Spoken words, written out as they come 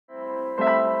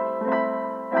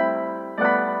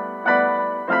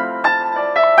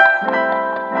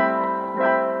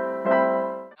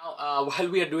while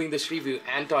we are doing this review,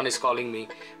 Anton is calling me.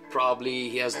 Probably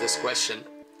he has this question.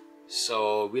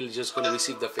 So we're just going to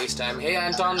receive the FaceTime. Hey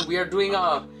Anton, we are doing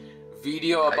a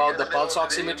video about the pulse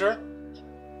oximeter.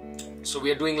 So we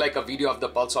are doing like a video of the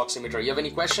pulse oximeter. You have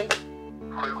any question?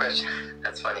 Quick question.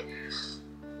 That's funny.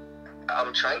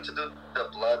 I'm trying to do the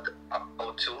blood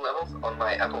O2 levels on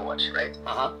my Apple Watch, right?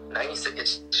 96.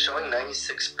 It's showing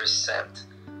 96%.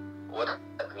 What does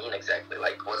that mean exactly?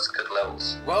 Like, what's good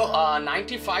levels? Well,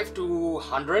 95 to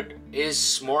 100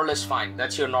 is more or less fine.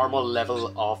 That's your normal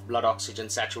level of blood oxygen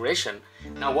saturation.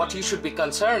 Now, what you should be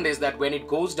concerned is that when it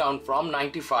goes down from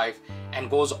 95 and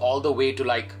goes all the way to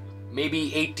like maybe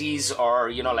 80s or,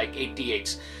 you know, like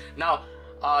 88s. Now,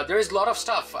 there is a lot of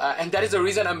stuff, and that is the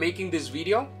reason I'm making this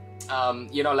video.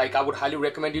 You know, like I would highly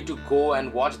recommend you to go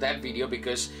and watch that video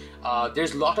because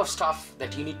there's a lot of stuff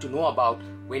that you need to know about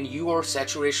when your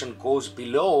saturation goes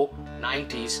below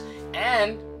 90s,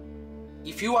 and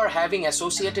if you are having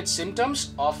associated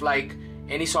symptoms of like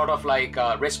any sort of like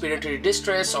respiratory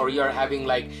distress, or you're having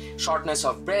like shortness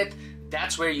of breath,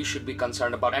 that's where you should be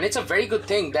concerned about. And it's a very good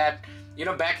thing that, you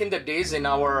know, back in the days in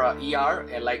our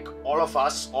ER, like all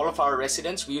of our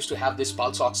residents, we used to have this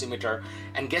pulse oximeter.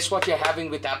 And guess what you're having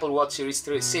with Apple Watch Series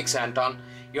 6, Anton?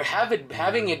 You're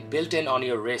having it built in on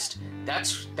your wrist.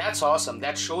 That's awesome.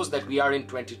 That shows that we are in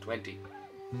 2020.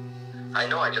 I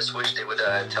know. I just wish they would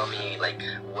tell me like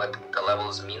what the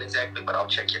levels mean exactly. But I'll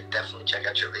definitely check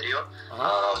out your video.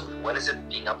 When is it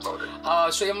being uploaded?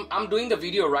 So I'm doing the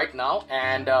video right now,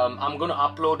 and I'm gonna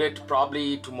upload it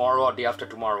probably tomorrow or day after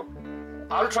tomorrow.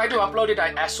 I'll try to upload it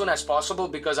as soon as possible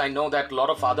because I know that a lot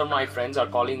of other my friends are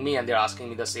calling me and they're asking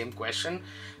me the same question.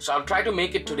 So I'll try to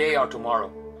make it today or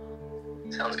tomorrow.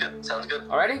 Sounds good. Sounds good.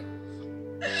 Alrighty?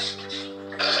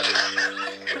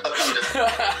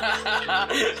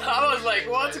 I was like,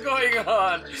 what's going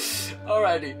on?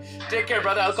 Alrighty. Take care,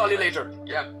 brother. I'll call you later.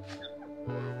 Yeah.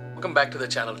 Welcome back to the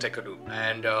channel, Techado.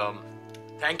 And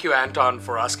thank you, Anton,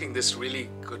 for asking this really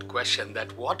good question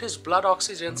that what is blood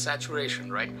oxygen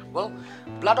saturation, right? Well,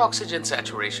 blood oxygen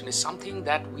saturation is something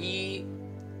that we,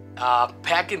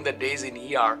 back in the days in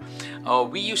ER,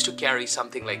 we used to carry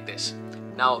something like this.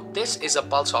 Now, this is a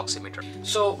pulse oximeter.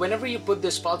 So whenever you put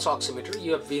this pulse oximeter,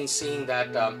 you have been seeing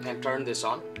that, and turn this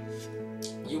on,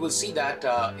 you will see that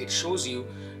it shows you,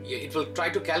 it will try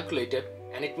to calculate it,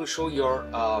 and it will show your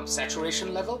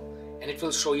saturation level, and it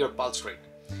will show your pulse rate.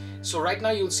 So right now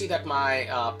you'll see that my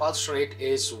pulse rate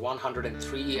is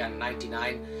 103 and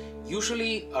 99.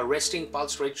 Usually a resting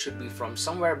pulse rate should be from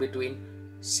somewhere between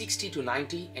 60 to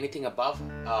 90. Anything above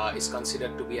is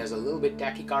considered to be as a little bit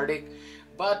tachycardic.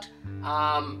 But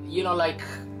you know, like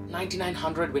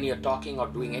 9900 when you're talking or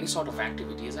doing any sort of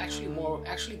activity is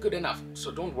actually good enough. So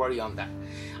don't worry on that.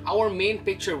 Our main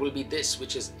picture will be this,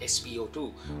 which is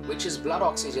SpO2, which is blood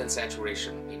oxygen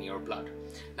saturation in your blood.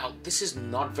 Now, this is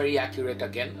not very accurate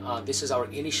again. This is our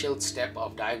initial step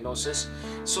of diagnosis.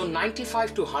 So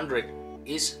 95 to 100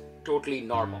 is totally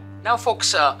normal. Now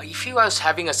folks, if you are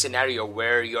having a scenario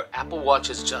where your Apple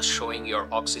Watch is just showing your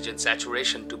oxygen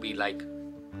saturation to be like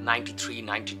 93,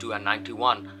 92 and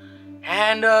 91,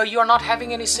 and you are not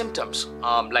having any symptoms,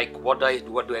 like what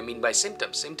do I mean by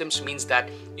symptoms? Symptoms means that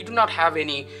you do not have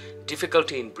any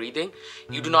difficulty in breathing,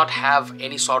 you do not have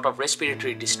any sort of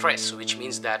respiratory distress, which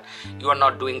means that you are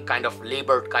not doing kind of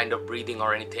labored kind of breathing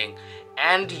or anything,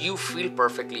 and you feel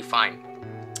perfectly fine.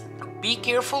 Be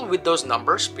careful with those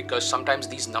numbers because sometimes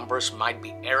these numbers might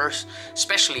be errors,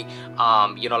 especially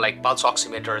you know, like pulse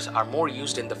oximeters are more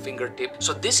used in the fingertip.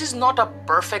 So this is not a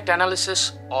perfect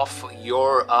analysis of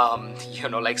your you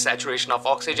know, like saturation of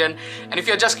oxygen. And if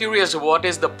you're just curious what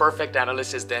is the perfect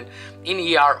analysis, then in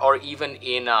ER or even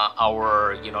in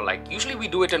our, you know, like usually we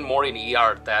do it in more in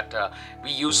ER, that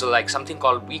we use like something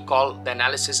called, we call the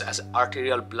analysis as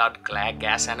arterial blood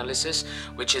gas analysis,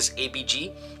 which is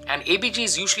ABG. And ABG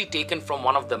is usually taken from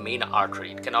one of the main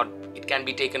artery. It can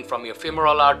be taken from your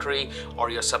femoral artery or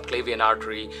your subclavian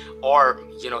artery, or,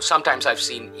 you know, sometimes I've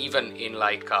seen even in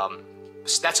like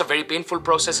that's a very painful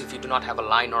process if you do not have a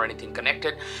line or anything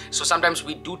connected. So sometimes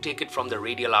we do take it from the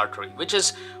radial artery,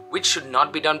 which should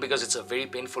not be done because it's a very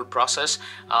painful process.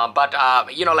 But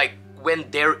you know, like when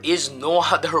there is no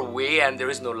other way and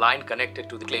there is no line connected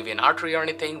to the clavian artery or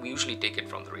anything, we usually take it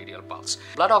from the radial pulse.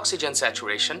 Blood oxygen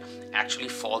saturation actually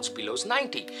falls below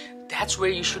 90. That's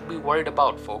where you should be worried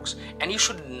about, folks. And you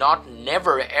should not,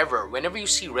 never ever, whenever you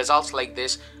see results like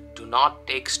this, do not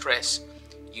take stress.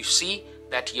 You see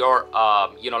that your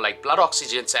you know, like blood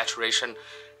oxygen saturation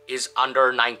is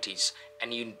under 90s,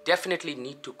 and you definitely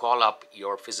need to call up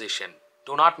your physician.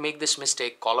 Do not make this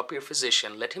mistake. Call up your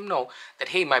physician. Let him know that,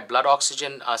 hey, my blood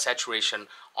oxygen saturation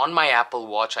on my Apple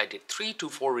Watch, I did 3 to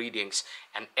 4 readings,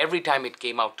 and every time it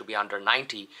came out to be under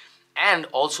 90. And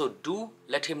also do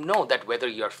let him know that whether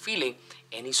you're feeling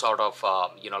any sort of,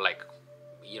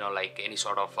 any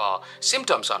sort of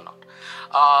symptoms or not.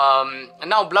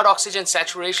 Now, blood oxygen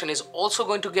saturation is also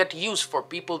going to get used for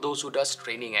people, those who does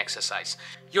training exercise.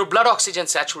 Your blood oxygen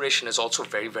saturation is also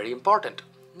very, very important.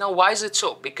 Now, why is it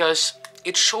so? Because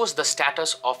it shows the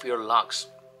status of your lungs.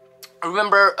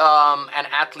 Remember an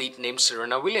athlete named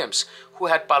Serena Williams who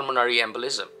had pulmonary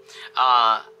embolism.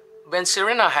 When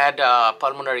Serena had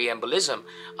pulmonary embolism,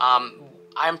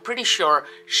 I'm pretty sure,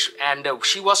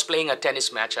 she was playing a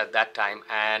tennis match at that time,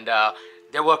 and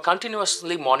they were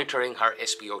continuously monitoring her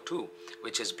SpO2,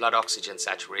 which is blood oxygen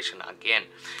saturation again.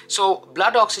 So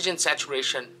blood oxygen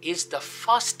saturation is the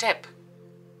first step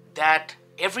that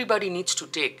everybody needs to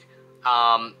take,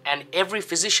 and every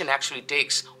physician actually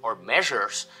takes or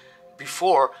measures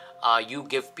before you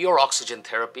give pure oxygen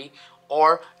therapy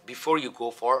or before you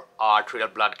go for arterial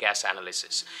blood gas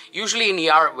analysis. Usually in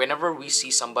ER, whenever we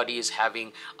see somebody is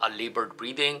having a labored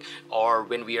breathing, or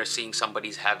when we are seeing somebody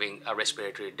is having a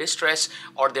respiratory distress,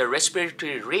 or their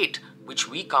respiratory rate, which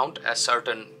we count as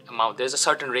certain amount, there's a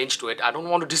certain range to it. I don't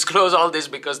want to disclose all this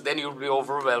because then you'll be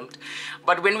overwhelmed.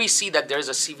 But when we see that there's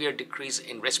a severe decrease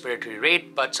in respiratory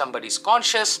rate, but somebody's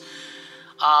conscious,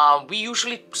 we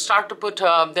usually start to put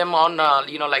them on,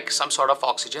 like some sort of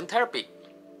oxygen therapy.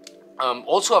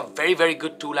 Also a very, very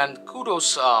good tool, and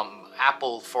kudos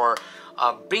Apple for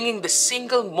bringing the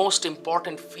single most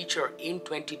important feature in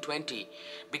 2020,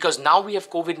 because now we have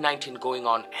COVID-19 going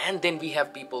on, and then we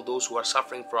have people, those who are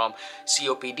suffering from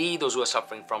COPD, those who are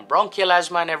suffering from bronchial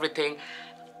asthma and everything.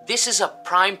 This is a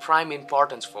prime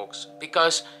importance, folks,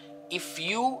 because if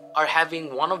you are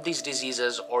having one of these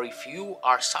diseases, or if you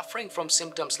are suffering from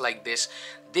symptoms like this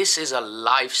is a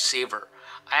lifesaver.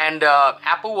 And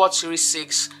Apple Watch Series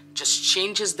 6 just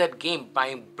changes that game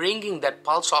by bringing that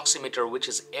pulse oximeter, which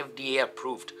is FDA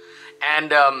approved.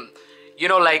 And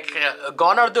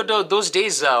gone are those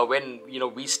days when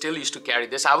we still used to carry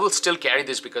this. I will still carry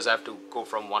this because I have to go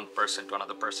from one person to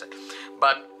another person,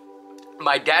 but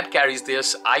my dad carries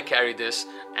this, I carry this,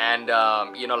 and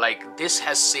this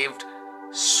has saved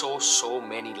so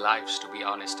many lives, to be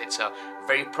honest. It's a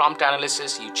very prompt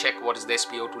analysis. You check what is the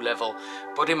SpO2 level,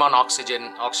 put him on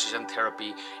oxygen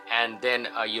therapy, and then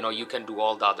you can do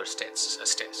all the other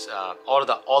all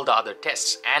the other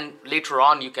tests, and later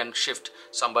on you can shift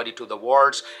somebody to the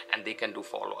wards and they can do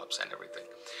follow-ups and everything.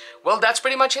 Well, that's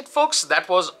pretty much it, folks. That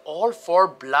was all for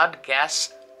blood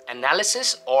gas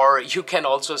analysis, or you can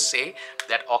also say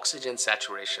that oxygen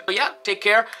saturation. So yeah, take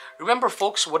care. Remember,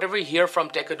 folks, whatever you hear from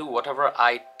Techado, whatever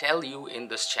I tell you in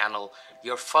this channel,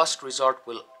 your first resort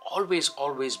will always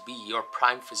be your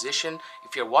prime physician.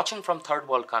 If you're watching from third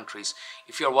world countries,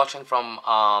 if you're watching from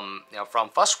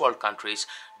first world countries,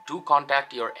 do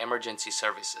contact your emergency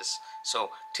services. So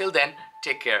till then,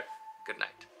 take care. Good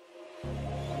night.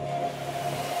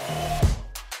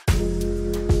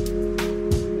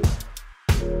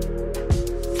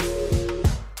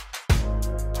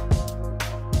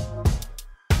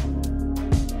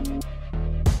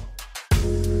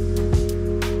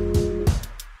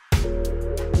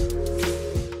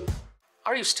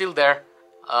 Are you still there?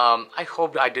 I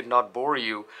hope I did not bore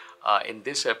you in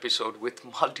this episode with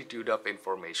multitude of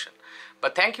information.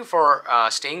 But thank you for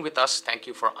staying with us. Thank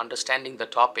you for understanding the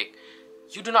topic.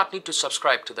 You do not need to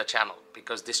subscribe to the channel,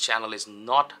 because this channel is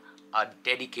not a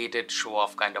dedicated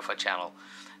show-off kind of a channel.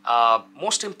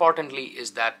 Most importantly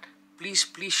is that please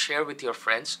share with your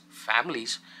friends,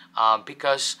 families,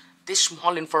 because this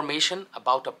small information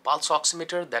about a pulse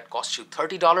oximeter that costs you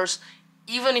 $30,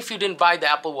 even if you didn't buy the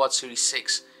Apple Watch Series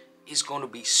 6, is going to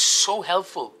be so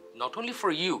helpful, not only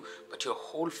for you, but your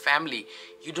whole family.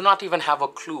 You do not even have a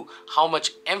clue how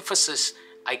much emphasis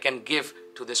I can give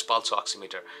to this pulse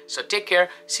oximeter. So take care.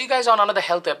 See you guys on another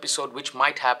health episode, which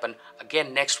might happen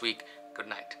again next week. Good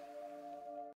night.